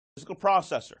physical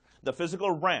processor, the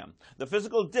physical RAM, the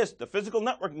physical disk, the physical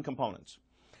networking components.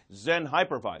 Xen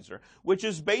Hypervisor, which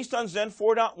is based on Xen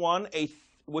 4.1,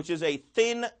 which is a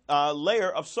thin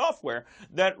layer of software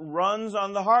that runs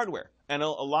on the hardware and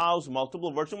allows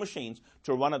multiple virtual machines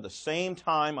to run at the same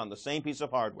time on the same piece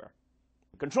of hardware.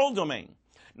 Control domain.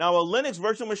 Now, a Linux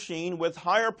virtual machine with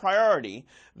higher priority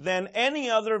than any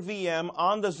other VM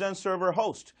on the XenServer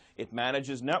host. It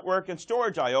manages network and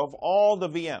storage I/O of all the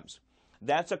VMs.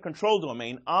 That's a control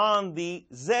domain on the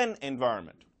Xen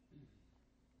environment.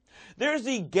 There's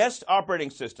the guest operating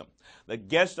system. The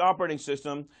guest operating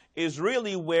system is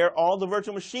really where all the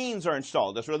virtual machines are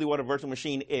installed. That's really what a virtual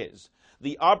machine is.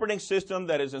 The operating system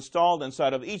that is installed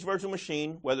inside of each virtual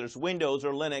machine, whether it's Windows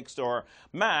or Linux or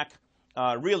Mac,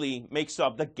 really makes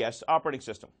up the guest operating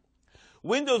system.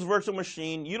 Windows virtual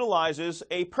machine utilizes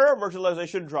a pair of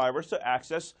virtualization drivers to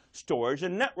access storage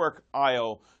and network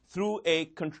I/O through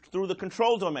the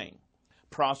control domain.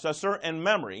 Processor and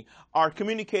memory are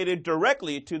communicated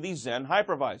directly to the Xen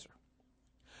hypervisor.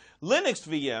 Linux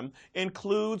VM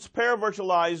includes pair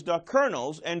virtualized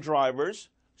kernels and drivers.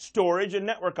 Storage and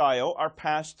network I/O are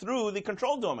passed through the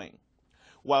control domain,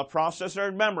 while processor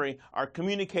and memory are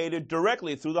communicated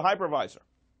directly through the hypervisor.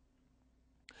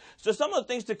 So some of the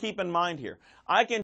things to keep in mind here. I can